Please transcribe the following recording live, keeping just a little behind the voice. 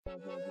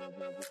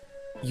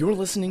You're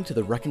listening to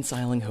the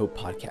Reconciling Hope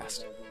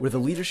podcast, where the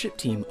leadership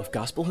team of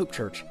Gospel Hope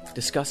Church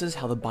discusses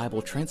how the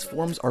Bible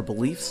transforms our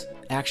beliefs,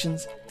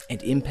 actions,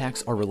 and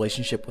impacts our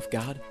relationship with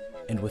God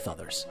and with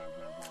others.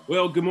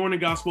 Well, good morning,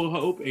 Gospel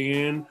Hope,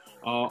 and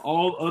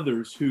all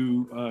others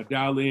who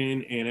dial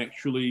in and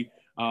actually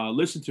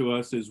listen to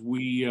us as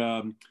we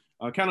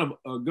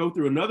go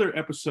through another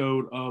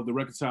episode of the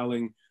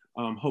Reconciling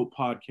Hope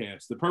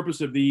podcast. The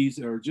purpose of these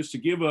are just to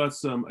give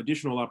us some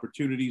additional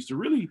opportunities to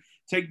really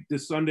take the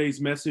Sunday's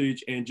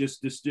message and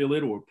just distill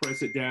it or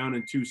press it down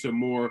into some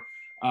more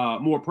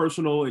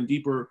personal and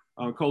deeper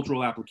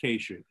cultural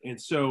application.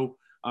 And so,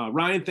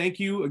 Ryan, thank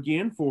you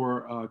again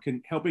for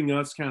helping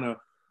us kind of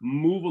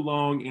move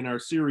along in our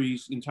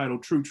series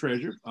entitled True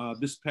Treasure.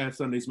 This past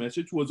Sunday's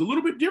message was a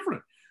little bit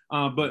different,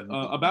 but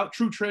about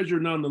true treasure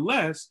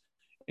nonetheless,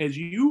 as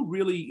you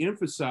really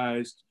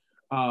emphasized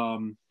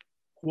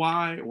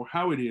why or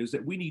how it is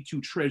that we need to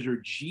treasure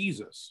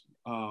Jesus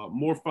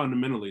more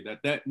fundamentally,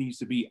 that needs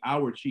to be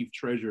our chief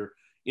treasure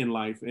in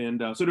life.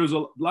 And so there's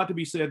a lot to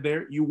be said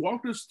there. You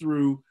walked us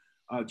through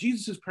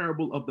Jesus's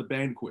parable of the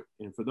banquet.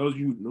 And for those of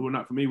you who are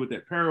not familiar with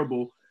that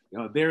parable,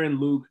 there in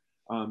Luke,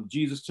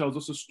 Jesus tells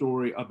us a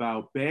story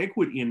about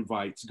banquet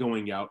invites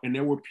going out. And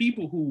there were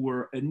people who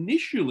were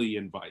initially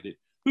invited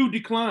who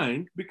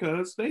declined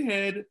because they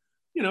had,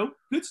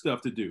 good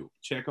stuff to do.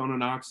 Check on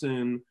an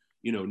oxen,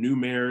 new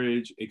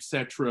marriage,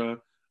 etc.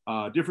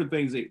 Different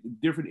things,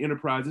 different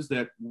enterprises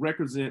that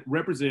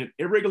represent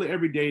irregular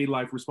everyday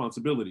life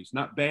responsibilities,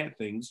 not bad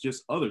things,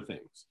 just other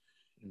things.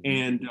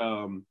 Mm-hmm.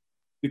 And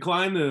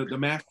decline the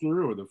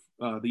master or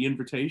the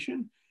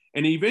invitation.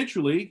 And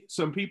eventually,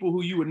 some people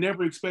who you would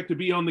never expect to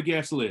be on the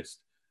guest list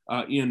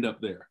end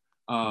up there.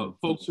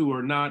 Folks who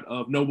are not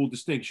of noble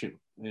distinction.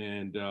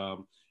 And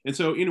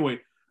so, anyway,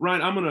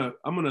 Ryan,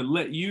 I'm gonna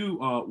let you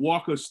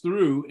walk us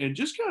through and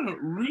just kind of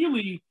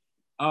really,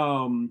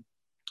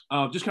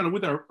 just kind of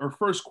with our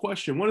first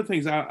question. One of the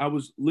things I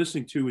was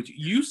listening to is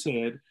you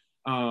said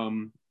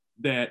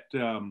that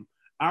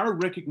our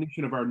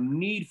recognition of our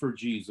need for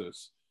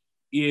Jesus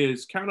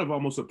is kind of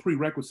almost a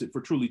prerequisite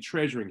for truly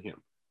treasuring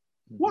him.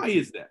 Why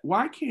is that?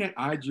 Why can't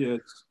I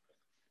just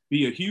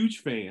be a huge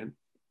fan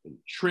and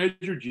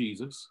treasure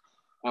Jesus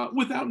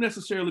without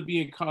necessarily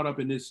being caught up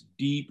in this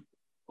deep,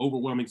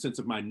 overwhelming sense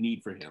of my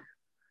need for him?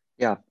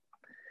 Yeah.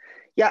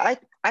 I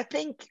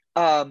think,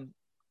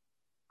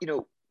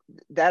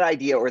 that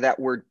idea or that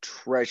word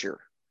treasure,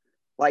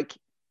 like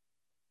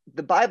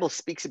the Bible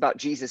speaks about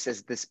Jesus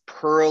as this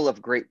pearl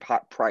of great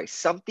price,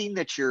 something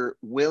that you're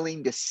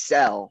willing to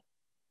sell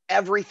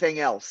everything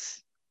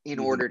else in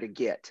order to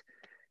get.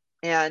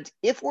 And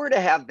if we're to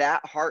have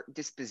that heart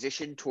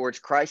disposition towards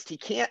Christ, he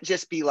can't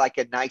just be like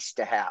a nice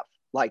to have,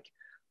 like,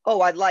 oh,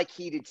 I'd like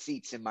heated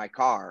seats in my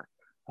car.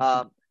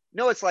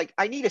 No, it's like,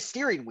 I need a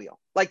steering wheel.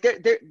 Like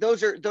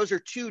those are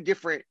two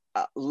different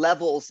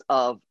levels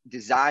of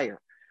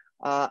desire.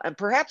 And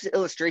perhaps the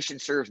illustration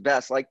serves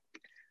best. Like,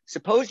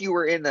 suppose you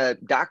were in the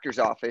doctor's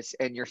office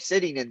and you're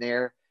sitting in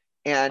there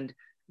and,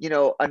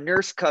 a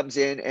nurse comes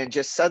in and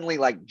just suddenly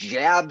like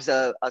jabs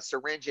a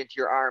syringe into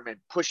your arm and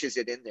pushes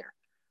it in there.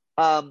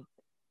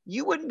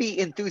 You wouldn't be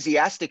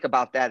enthusiastic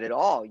about that at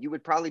all. You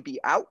would probably be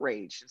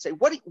outraged and say,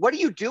 what are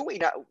you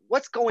doing?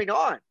 What's going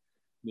on?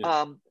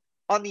 Yeah.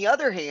 On the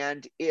other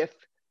hand, if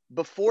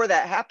before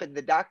that happened,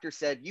 the doctor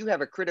said, you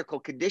have a critical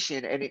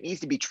condition and it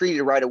needs to be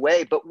treated right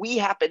away, but we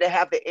happen to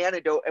have the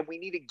antidote and we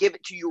need to give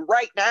it to you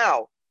right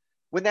now.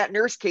 When that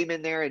nurse came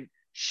in there and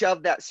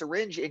shoved that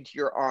syringe into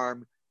your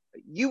arm,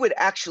 you would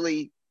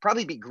actually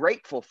probably be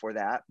grateful for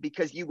that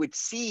because you would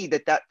see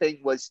that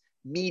thing was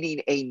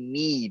meeting a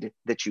need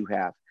that you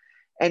have.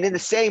 And in the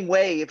same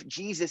way, if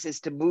Jesus is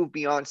to move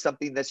beyond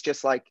something that's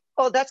just like,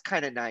 oh, that's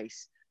kind of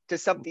nice, to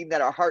something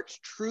that our hearts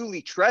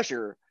truly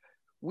treasure,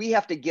 we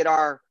have to get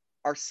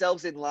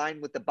ourselves in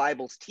line with the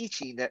Bible's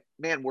teaching that,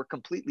 man, we're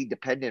completely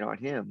dependent on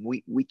him.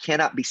 We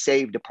cannot be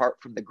saved apart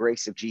from the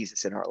grace of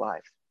Jesus in our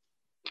life.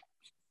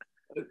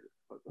 I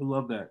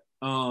love that.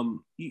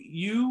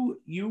 You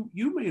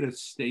made a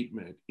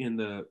statement in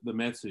the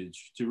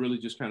message to really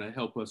just kind of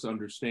help us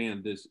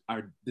understand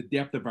the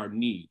depth of our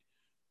need.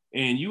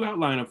 And you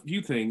outline a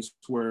few things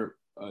where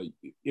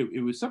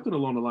it was something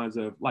along the lines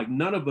of, like,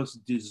 none of us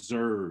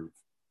deserve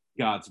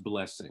God's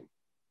blessing.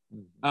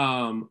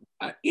 I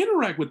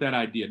interact with that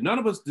idea. None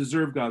of us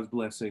deserve God's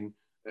blessing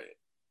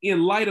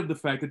in light of the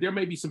fact that there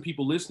may be some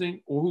people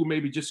listening or who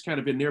maybe just kind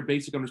of in their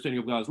basic understanding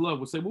of God's love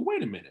will say, well,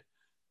 wait a minute.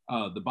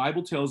 The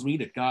Bible tells me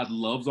that God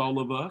loves all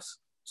of us.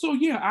 So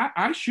yeah,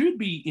 I should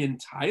be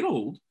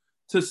entitled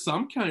to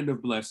some kind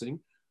of blessing.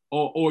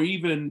 Or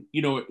even,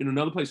 in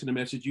another place in the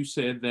message, you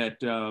said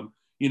that,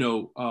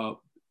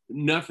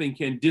 nothing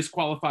can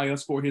disqualify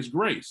us for his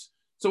grace.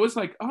 So it's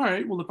like, all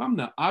right, well, if I'm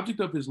the object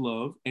of his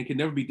love and can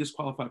never be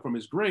disqualified from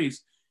his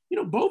grace,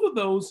 both of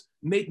those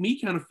make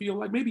me kind of feel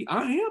like maybe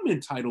I am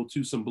entitled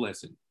to some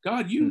blessing.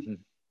 God, you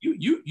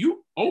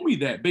owe me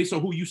that based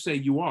on who you say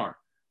you are.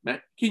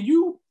 Matt, can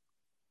you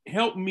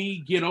help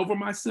me get over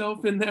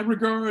myself in that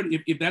regard?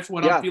 If that's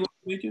what I'm feeling,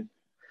 thinking?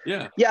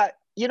 Yeah. Yeah.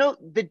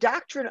 the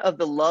doctrine of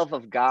the love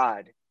of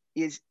God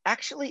is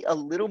actually a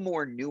little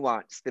more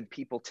nuanced than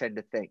people tend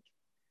to think.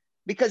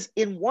 Because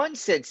in one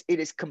sense, it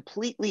is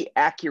completely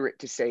accurate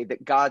to say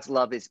that God's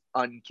love is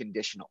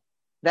unconditional.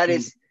 That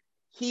is,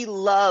 he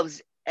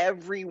loves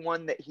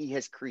everyone that he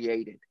has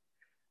created.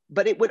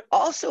 But it would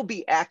also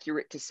be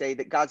accurate to say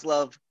that God's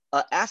love,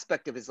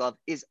 aspect of his love,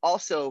 is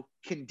also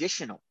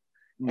conditional.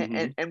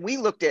 And we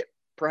looked at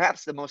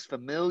perhaps the most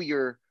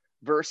familiar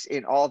verse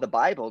in all the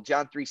Bible,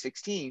 John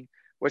 3:16,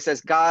 where it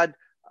says, God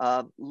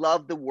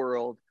loved the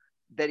world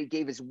that he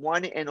gave his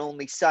one and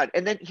only son.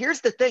 And then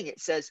here's the thing, it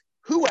says,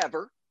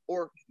 whoever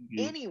or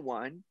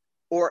anyone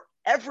or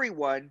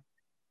everyone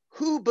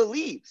who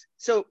believes.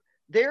 So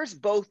there's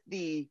both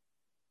the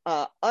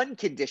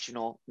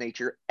unconditional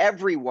nature,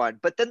 everyone,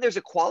 but then there's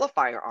a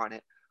qualifier on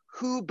it,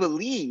 who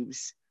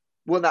believes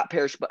will not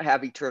perish but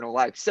have eternal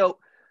life. So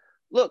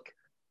look,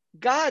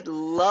 God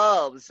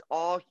loves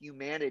all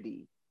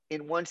humanity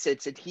in one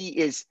sense, and he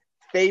is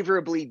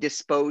favorably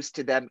disposed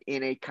to them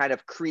in a kind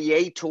of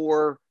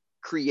creator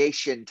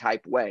creation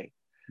type way.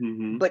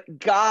 But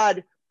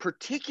God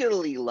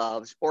particularly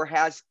loves or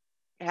has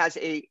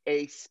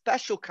a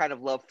special kind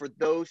of love for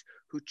those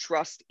who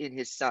trust in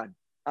his son.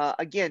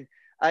 Again,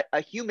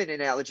 a human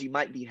analogy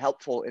might be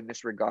helpful in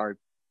this regard.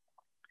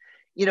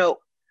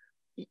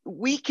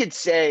 We could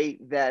say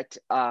that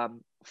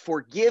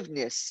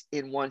forgiveness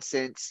in one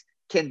sense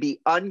can be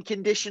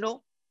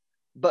unconditional,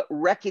 but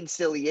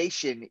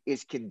reconciliation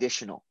is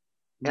conditional.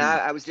 And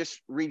I was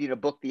just reading a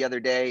book the other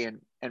day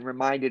and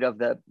reminded of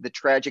the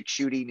tragic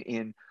shooting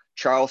in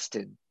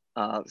Charleston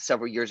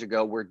several years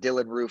ago, where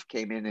Dylan Roof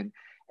came in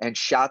and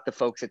shot the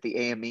folks at the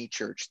AME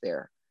church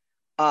there.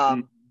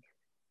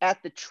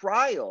 At the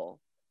trial,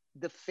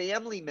 the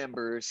family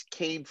members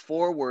came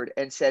forward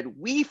and said,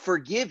 we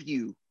forgive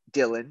you,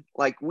 Dylan.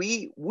 Like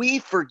we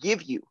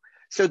forgive you.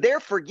 So their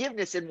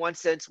forgiveness in one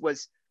sense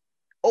was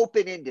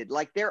open-ended,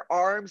 like their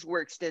arms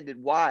were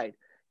extended wide.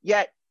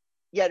 Yet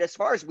as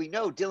far as we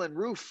know, Dylan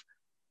Roof,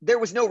 there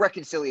was no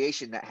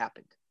reconciliation that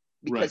happened,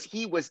 because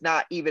he was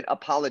not even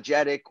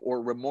apologetic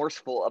or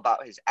remorseful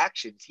about his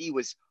actions. He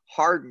was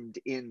hardened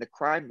in the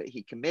crime that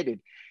he committed.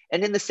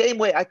 And in the same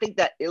way, I think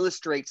that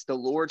illustrates the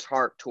Lord's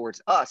heart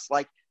towards us.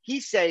 Like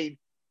he's saying,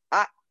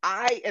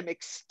 I am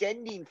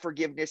extending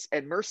forgiveness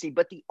and mercy,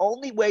 but the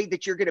only way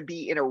that you're going to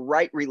be in a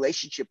right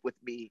relationship with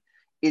me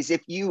is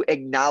if you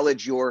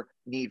acknowledge your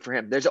need for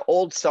him. There's an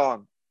old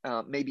song,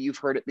 maybe you've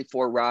heard it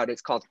before, Rod.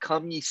 It's called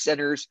Come Ye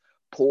Sinners,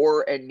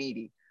 Poor and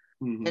Needy.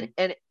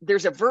 And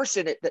there's a verse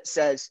in it that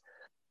says,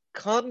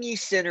 come ye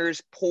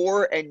sinners,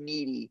 poor and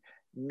needy,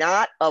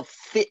 not of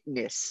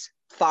fitness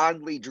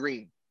fondly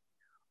dream.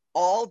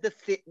 All the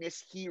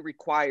fitness he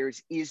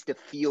requires is to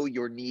feel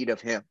your need of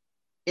him.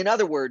 In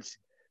other words,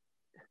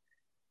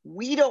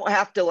 we don't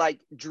have to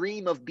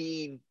dream of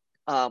being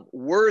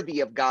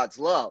worthy of God's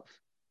love.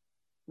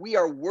 We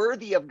are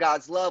worthy of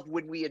God's love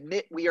when we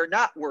admit we are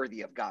not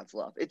worthy of God's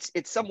love. It's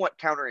somewhat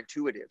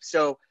counterintuitive.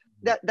 So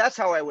that's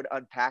how I would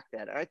unpack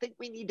that. And I think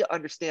we need to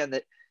understand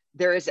that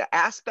there is an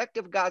aspect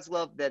of God's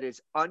love that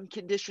is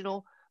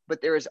unconditional,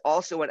 but there is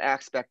also an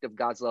aspect of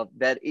God's love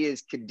that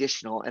is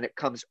conditional, and it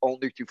comes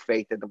only through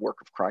faith in the work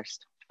of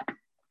Christ.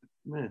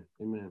 Amen.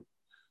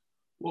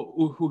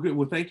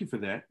 Well, thank you for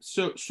that.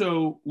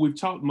 So we've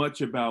talked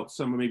much about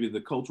some of maybe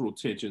the cultural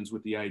tensions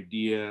with the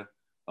idea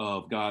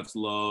of God's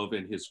love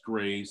and his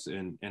grace,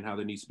 and how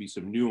there needs to be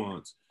some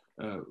nuance.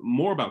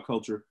 More about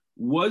culture.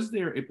 Was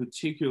there a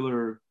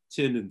particular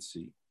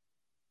tendency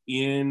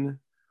in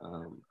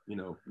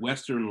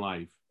Western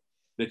life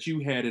that you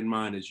had in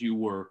mind as you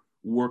were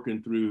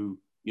working through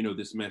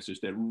this message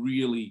that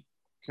really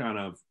kind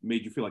of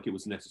made you feel like it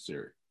was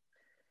necessary?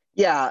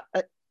 Yeah,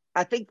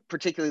 I think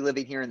particularly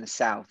living here in the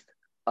South,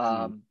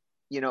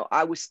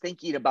 I was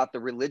thinking about the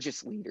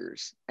religious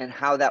leaders and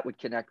how that would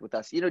connect with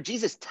us.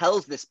 Jesus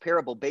tells this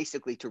parable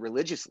basically to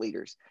religious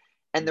leaders.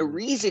 And the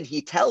reason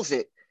he tells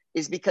it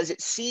is because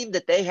it seemed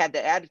that they had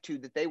the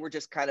attitude that they were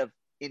just kind of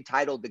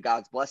entitled to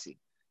God's blessing.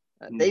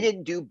 They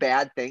didn't do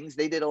bad things.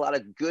 They did a lot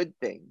of good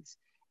things.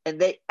 And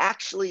they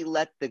actually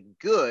let the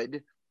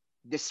good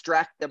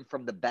distract them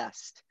from the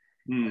best.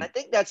 And I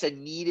think that's a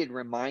needed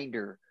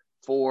reminder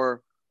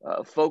for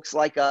folks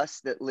like us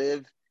that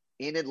live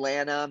in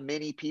Atlanta,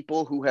 many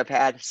people who have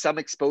had some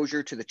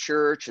exposure to the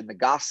church and the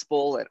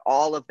gospel and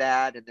all of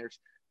that. And there's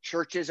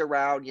churches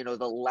around,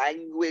 the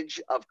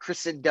language of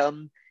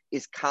Christendom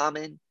is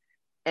common.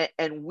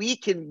 And we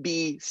can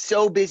be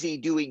so busy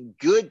doing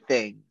good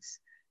things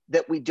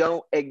that we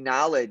don't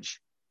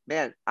acknowledge,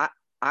 man,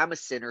 I'm a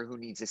sinner who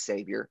needs a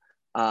savior.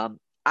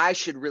 I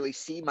should really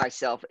see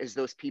myself as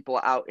those people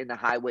out in the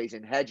highways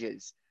and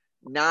hedges,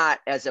 not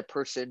as a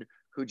person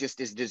who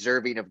just is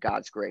deserving of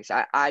God's grace.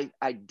 I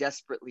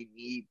desperately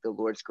need the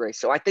Lord's grace.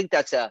 So I think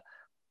that's a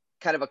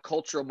kind of a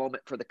cultural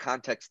moment for the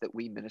context that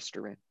we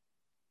minister in.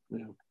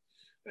 Yeah.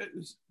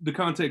 The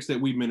context that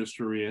we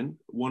minister in,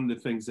 one of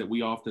the things that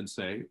we often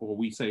say, or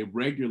we say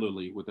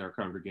regularly with our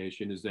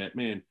congregation, is that,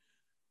 man,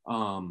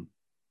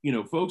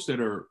 folks that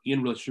are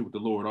in relationship with the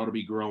Lord ought to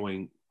be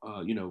growing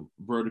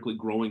vertically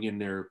growing in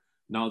their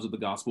knowledge of the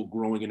gospel,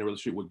 growing in their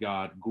relationship with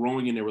God,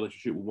 growing in their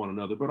relationship with one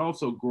another, but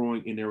also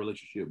growing in their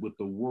relationship with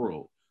the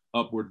world,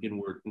 upward,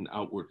 inward, and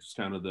outward. Is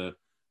kind of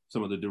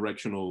some of the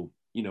directional,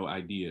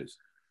 ideas.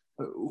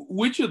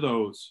 Which of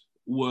those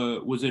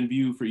was in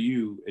view for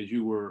you as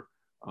you were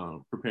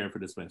preparing for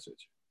this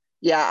message?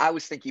 Yeah, I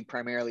was thinking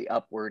primarily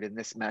upward in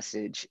this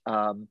message.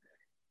 And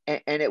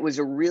it was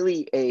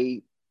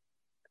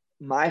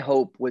my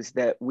hope was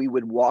that we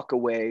would walk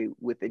away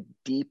with a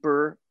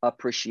deeper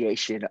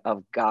appreciation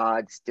of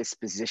God's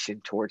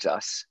disposition towards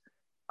us.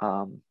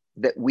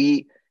 That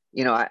we,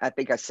 I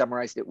think I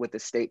summarized it with a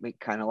statement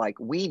kind of like,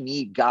 we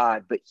need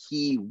God, but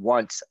he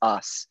wants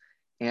us.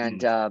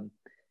 And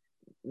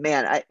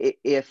man,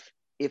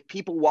 if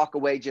people walk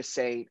away just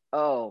saying,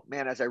 oh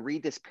man, as I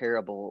read this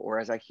parable or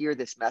as I hear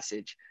this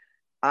message,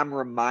 I'm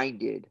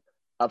reminded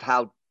of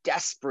how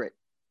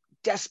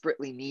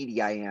desperately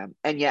needy I am,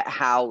 and yet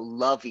how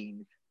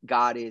loving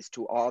God is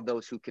to all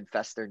those who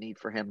confess their need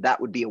for him. That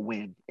would be a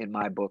win in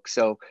my book.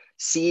 So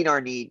seeing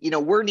our need,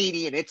 we're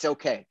needy and it's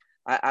okay.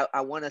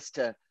 I want us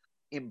to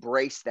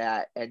embrace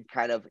that, and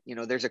kind of,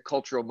 there's a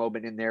cultural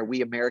moment in there.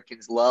 We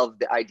Americans love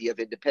the idea of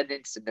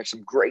independence, and there's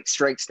some great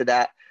strengths to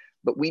that,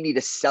 but we need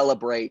to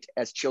celebrate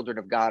as children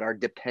of God our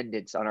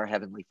dependence on our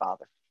Heavenly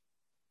Father.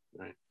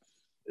 Right.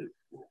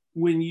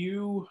 When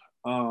you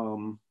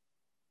so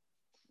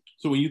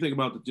when you think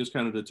about just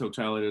kind of the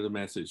totality of the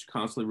message,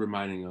 constantly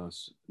reminding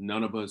us,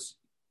 none of us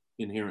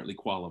inherently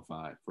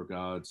qualify for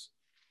God's,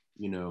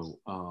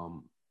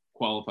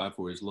 qualify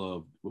for his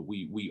love, but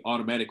we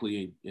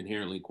automatically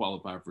inherently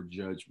qualify for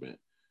judgment.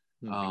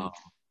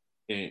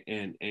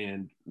 Mm-hmm.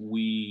 And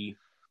we,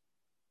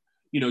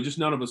 just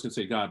none of us can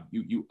say, God,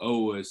 you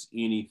owe us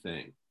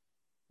anything.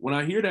 When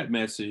I hear that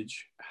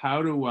message,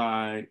 what do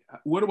I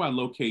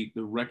locate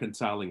the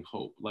reconciling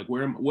hope? Like,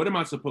 what am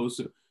I supposed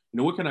to,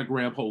 what can I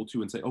grab hold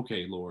to and say,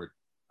 okay, Lord,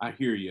 I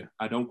hear you.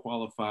 I don't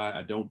qualify.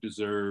 I don't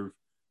deserve,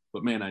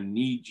 but man, I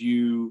need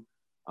you.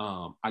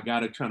 I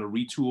got to kind of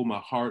retool my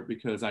heart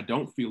because I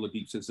don't feel a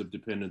deep sense of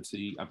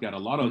dependency. I've got a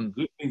lot of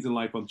good things in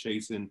life I'm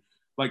chasing.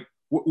 Like,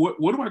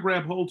 what do I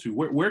grab hold to?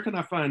 Where can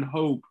I find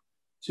hope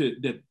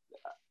that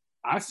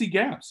I see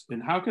gaps,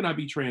 and how can I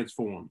be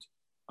transformed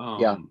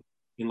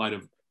in light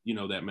of,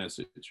 that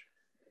message?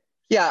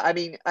 Yeah, I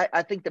mean,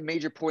 I think the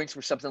major points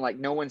were something like,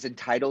 no one's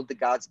entitled to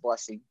God's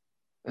blessing.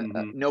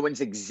 No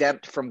one's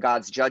exempt from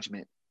God's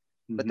judgment.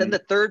 But then the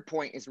third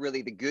point is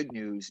really the good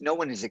news. No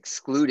one is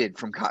excluded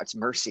from God's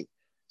mercy.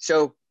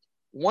 So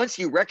once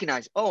you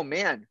recognize, oh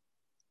man,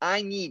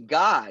 I need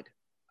God.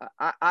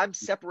 I'm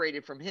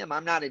separated from him.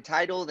 I'm not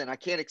entitled and I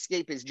can't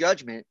escape his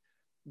judgment.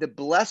 The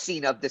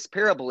blessing of this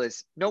parable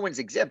is no one's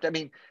exempt. I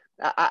mean,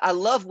 I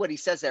love what he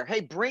says there. Hey,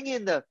 bring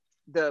in the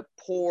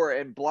poor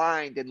and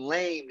blind and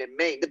lame and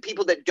maimed, the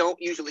people that don't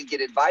usually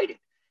get invited.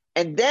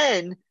 And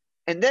then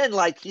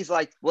like, he's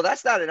like, well,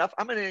 that's not enough.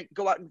 I'm going to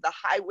go out into the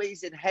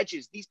highways and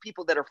hedges, these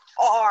people that are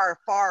far,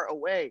 far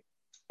away,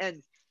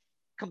 and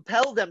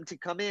compel them to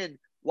come in.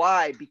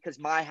 Why? Because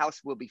my house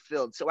will be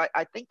filled. So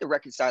I think the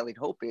reconciling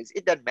hope is,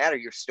 it doesn't matter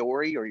your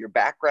story or your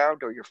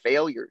background or your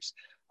failures.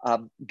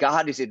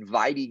 God is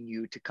inviting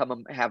you to come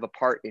and have a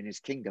part in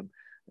his kingdom.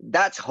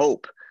 That's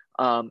hope.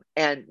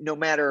 And no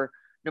matter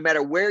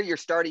where your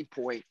starting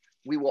point,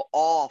 we will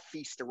all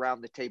feast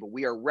around the table.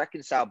 We are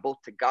reconciled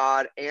both to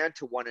God and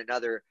to one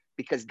another,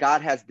 because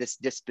God has this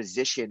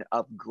disposition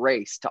of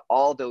grace to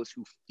all those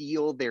who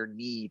feel their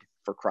need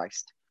for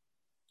Christ.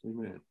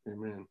 Amen.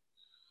 Amen.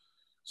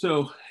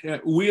 So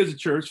we as a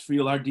church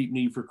feel our deep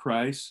need for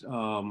Christ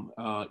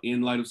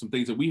in light of some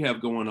things that we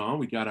have going on.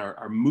 We got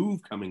our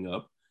move coming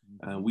up.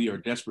 We are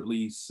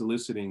desperately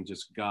soliciting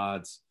just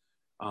God's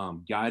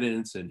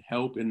guidance and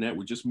help in that.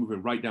 We're just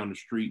moving right down the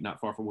street, not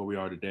far from where we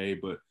are today,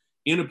 but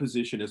in a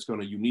position that's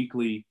going to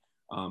uniquely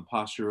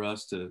posture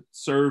us to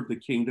serve the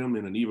kingdom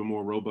in an even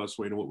more robust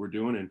way than what we're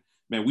doing. And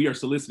man, we are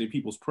soliciting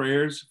people's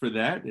prayers for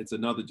that. It's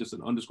just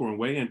an underscoring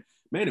way. And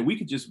man, if we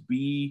could just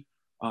be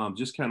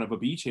just kind of a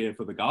beachhead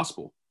for the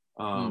gospel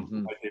right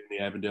in the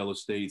Avondale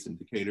Estates and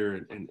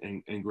Decatur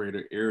and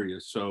greater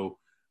areas. So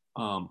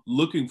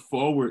looking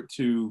forward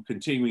to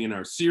continuing in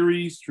our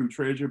series, True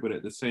Treasure, but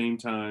at the same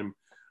time,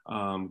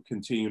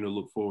 continuing to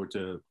look forward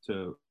to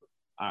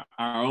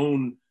our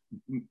own,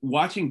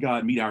 watching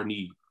God meet our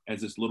need as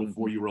this little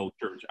 4-year-old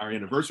church. Our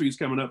anniversary is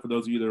coming up, for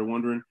those of you that are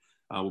wondering.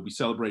 We'll be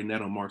celebrating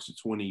that on March the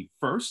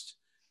 21st.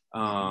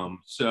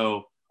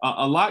 So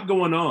a lot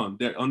going on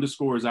that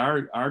underscores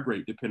our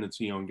great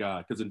dependency on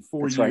God, because in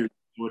 4 years, right, the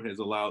Lord has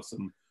allowed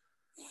some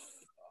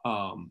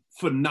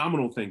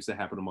phenomenal things to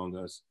happen among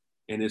us.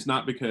 And it's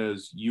not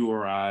because you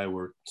or I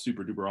were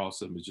super duper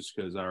awesome. It's just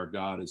because our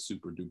God is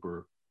super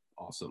duper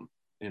awesome.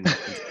 And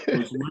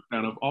we're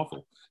kind of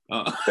awful.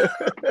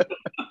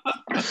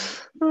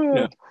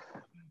 Yeah.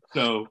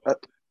 So,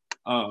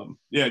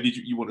 did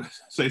you want to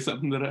say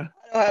something to that?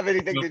 I don't have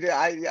anything to do.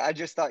 I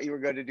just thought you were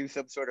going to do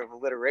some sort of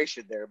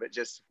alliteration there, but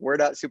just, we're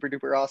not super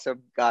duper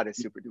awesome. God is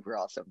super duper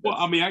awesome. Well,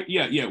 I mean,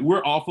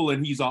 we're awful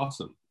and he's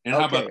awesome. And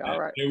okay, how about that? All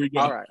right. There we go.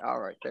 All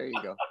right. There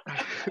you go.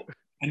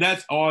 And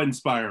that's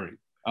awe-inspiring.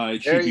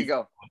 It There should you be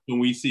go. when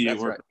we see That's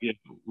it work. right. Yeah,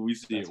 when we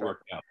see That's it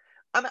work out.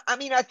 I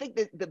mean, I think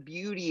that the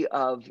beauty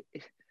of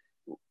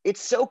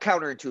it's so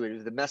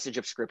counterintuitive, the message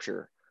of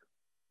Scripture,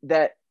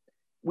 that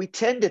we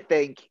tend to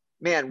think,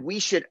 man, we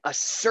should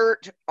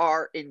assert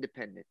our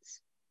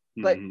independence.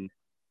 But Mhm.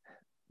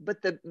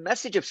 but the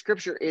message of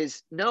Scripture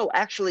is no,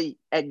 actually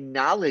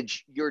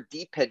acknowledge your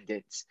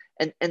dependence.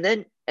 And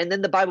then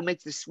the Bible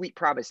makes this sweet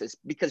promises,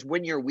 because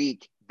when you're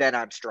weak, then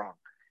I'm strong.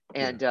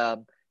 And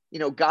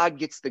God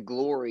gets the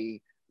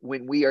glory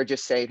when we are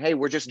just saying, hey,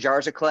 we're just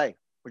jars of clay.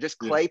 We're just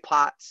clay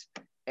pots,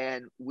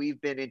 and we've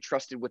been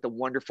entrusted with a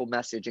wonderful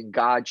message, and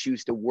God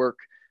chooses to work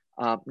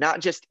not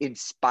just in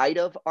spite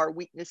of our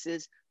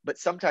weaknesses, but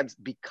sometimes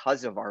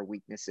because of our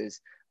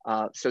weaknesses,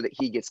 so that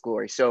he gets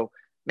glory. So,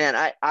 man,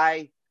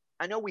 I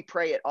know we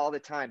pray it all the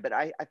time, but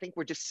I think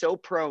we're just so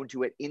prone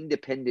to an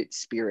independent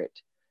spirit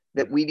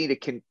that we need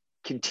to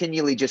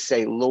continually just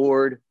say,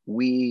 Lord,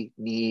 we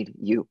need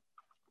you.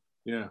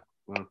 Yeah,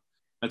 well,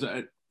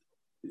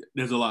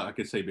 there's a lot I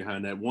could say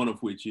behind that. One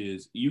of which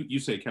is you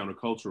say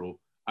countercultural.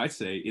 I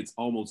say it's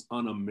almost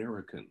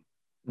un-American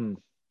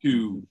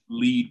to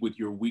lead with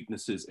your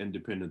weaknesses and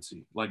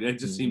dependency. Like it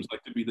just seems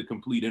like to be the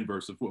complete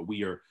inverse of what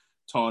we are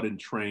taught and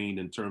trained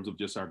in terms of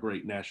just our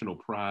great national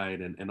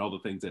pride and all the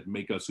things that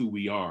make us who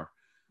we are.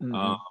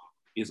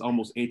 Is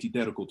almost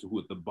antithetical to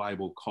what the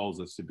Bible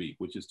calls us to be,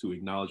 which is to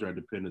acknowledge our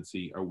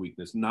dependency, our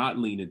weakness, not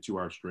lean into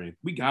our strength.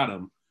 We got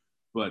them,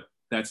 but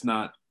that's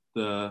not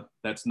the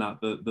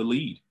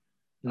lead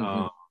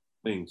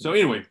thing. So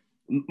anyway,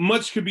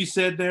 much could be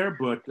said there,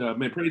 but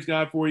man, praise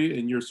God for you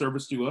and your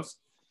service to us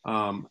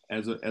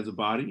as a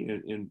body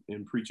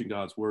in preaching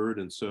God's word.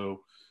 And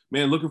so,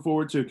 man, looking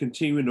forward to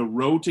continuing to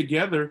row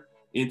together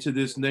into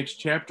this next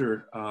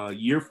chapter,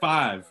 year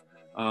 5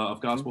 of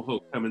Gospel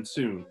Hope coming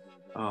soon.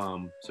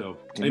 So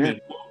amen.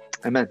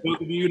 Amen.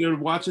 Those of you that are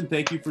watching,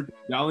 thank you for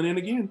dialing in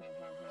again.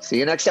 See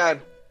you next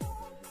time.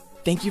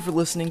 Thank you for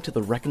listening to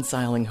the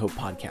Reconciling Hope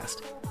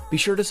podcast. Be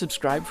sure to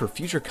subscribe for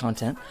future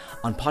content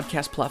on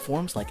podcast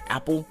platforms like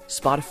Apple,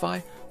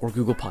 Spotify, or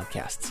Google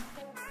Podcasts.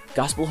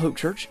 Gospel Hope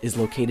Church is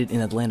located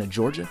in Atlanta,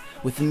 Georgia,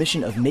 with the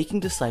mission of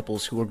making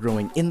disciples who are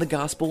growing in the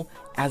gospel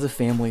as a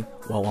family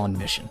while on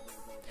mission.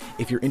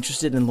 If you're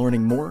interested in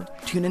learning more,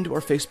 tune into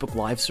our Facebook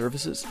Live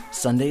services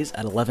Sundays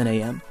at 11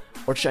 a.m.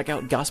 or check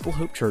out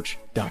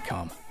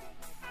gospelhopechurch.com.